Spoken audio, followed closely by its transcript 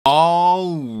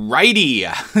Alrighty,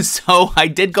 so I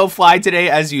did go fly today,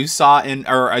 as you saw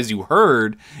as you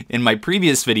heard in my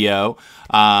previous video.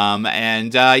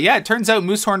 Yeah, it turns out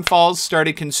Moosehorn Falls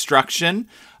started construction.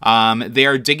 They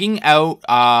are digging out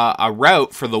a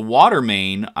route for the water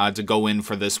main to go in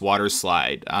for this water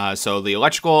slide. So the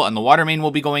electrical and the water main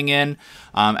will be going in,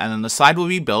 and then the slide will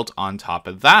be built on top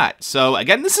of that. So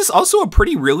again, this is also a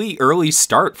really early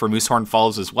start for Moosehorn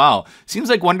Falls as well. Seems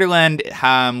like Wonderland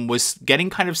was getting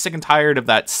kind of sick and tired of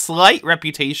that slight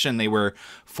reputation they were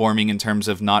forming in terms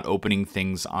of not opening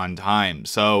things on time.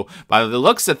 So by the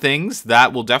looks of things,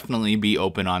 that will definitely be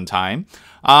open on time.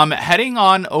 Heading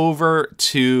on over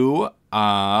to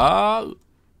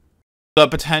the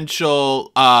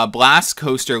potential blast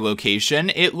coaster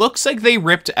location, it looks like they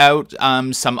ripped out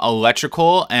some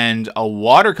electrical and a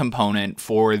water component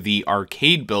for the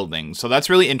arcade building. So that's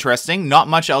really interesting. Not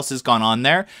much else has gone on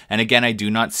there. And again, I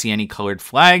do not see any colored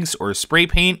flags or spray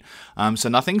paint. So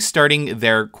nothing's starting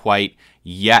there quite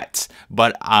yet,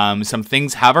 but some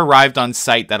things have arrived on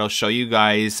site that I'll show you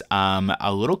guys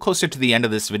a little closer to the end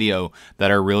of this video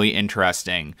that are really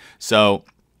interesting. So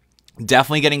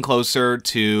definitely getting closer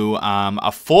to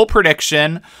a full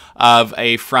prediction of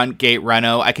a front gate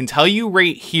reno. I can tell you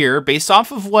right here, based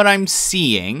off of what I'm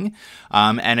seeing,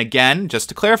 and again, just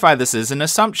to clarify, this is an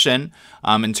assumption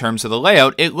in terms of the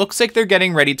layout, it looks like they're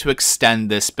getting ready to extend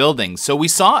this building. So we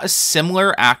saw a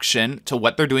similar action to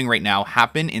what they're doing right now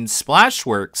happen in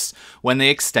Splashworks when they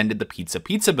extended the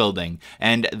Pizza building.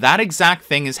 And that exact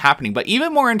thing is happening. But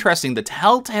even more interesting, the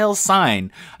telltale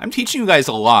sign, I'm teaching you guys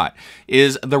a lot,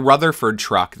 is the Rutherford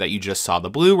truck that you just saw.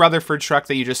 The blue Rutherford truck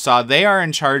that you just saw, they are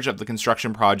in charge of the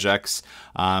construction projects,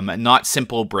 not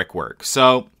simple brickwork.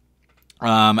 So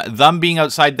them being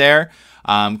outside there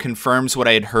confirms what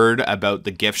I had heard about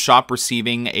the gift shop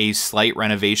receiving a slight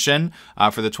renovation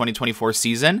for the 2024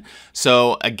 season.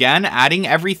 So again, adding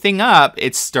everything up,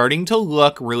 it's starting to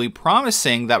look really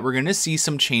promising that we're going to see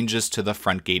some changes to the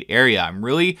front gate area. I'm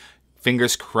really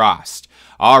fingers crossed.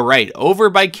 All right, over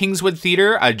by Kingswood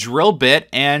Theater, a drill bit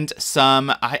and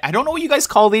some, I don't know what you guys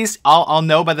call these. I'll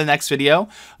know by the next video,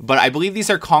 but I believe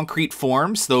these are concrete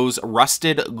forms, those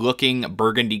rusted looking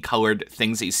burgundy colored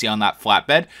things that you see on that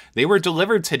flatbed. They were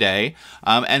delivered today,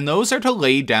 and those are to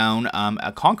lay down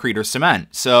a concrete or cement.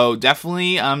 So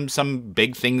definitely some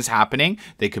big things happening.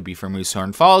 They could be for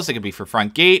Moosehorn Falls, they could be for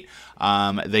Front Gate,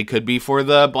 they could be for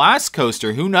the Blast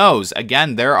Coaster, who knows?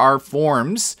 Again, there are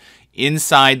forms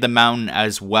inside the mountain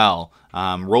as well,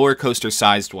 roller coaster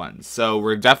sized ones. So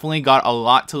we're definitely got a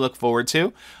lot to look forward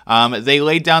to. They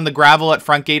laid down the gravel at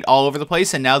Front Gate all over the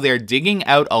place, and now they're digging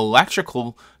out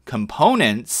electrical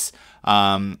components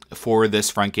for this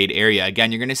front gate area.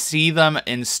 Again, you're going to see them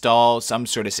install some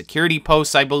sort of security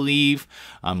posts, I believe,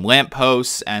 lamp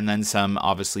posts, and then some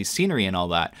obviously scenery and all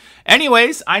that.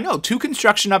 Anyways, I know 2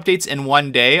 construction updates in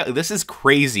one day. This is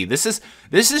crazy. This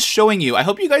is showing you. I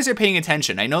hope you guys are paying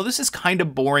attention. I know this is kind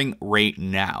of boring right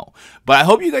now, but I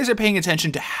hope you guys are paying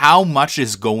attention to how much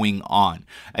is going on.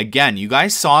 Again, you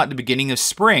guys saw at the beginning of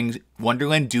spring,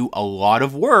 Wonderland do a lot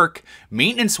of work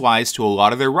maintenance-wise to a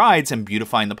lot of their rides and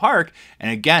beautifying the park.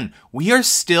 And again, we are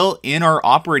still in our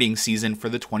operating season for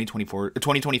the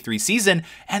 2023 season,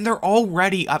 and they're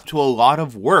already up to a lot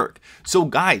of work. So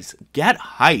guys, get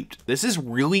hyped. This is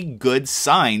really good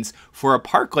signs for a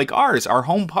park like ours, our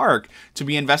home park, to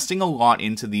be investing a lot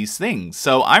into these things.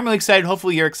 So I'm really excited.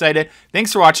 Hopefully you're excited.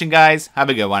 Thanks for watching, guys. Have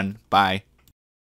a good one. Bye.